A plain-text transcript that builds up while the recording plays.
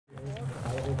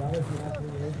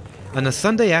On a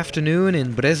Sunday afternoon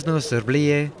in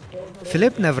Brezno-Osrblie,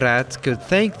 Philipp Nawrath could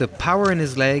thank the power in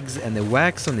his legs and the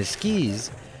wax on his skis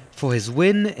for his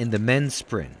win in the men's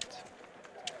sprint.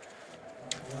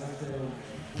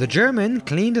 The German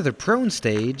cleaned the prone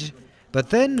stage, but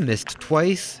then missed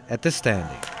twice at the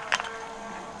standing.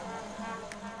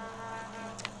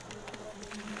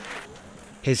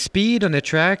 His speed on the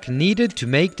track needed to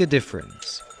make the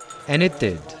difference, and it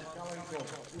did.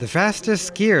 The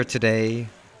fastest skier today,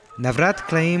 Nawrath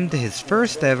claimed his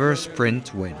first ever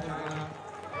sprint win.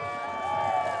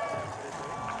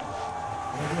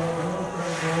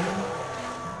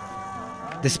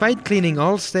 Despite cleaning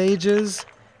all stages,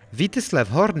 Vítězslav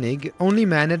Hornig only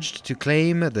managed to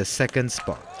claim the second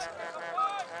spot,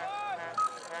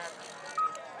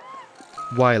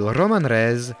 while Roman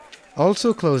Rez,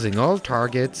 also closing all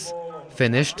targets,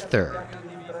 finished third.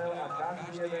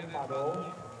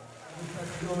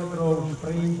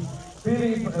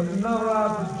 Philipp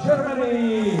Nawrath,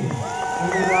 Germany!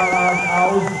 Philipp Nawrath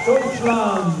aus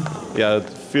Deutschland! Yeah, I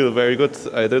feel very good.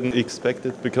 I didn't expect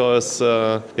it because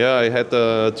I had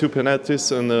 2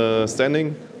 penalties in the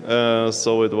standing,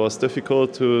 so it was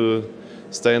difficult to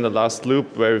stay in the last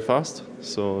loop very fast.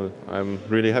 So I'm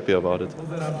really happy about it.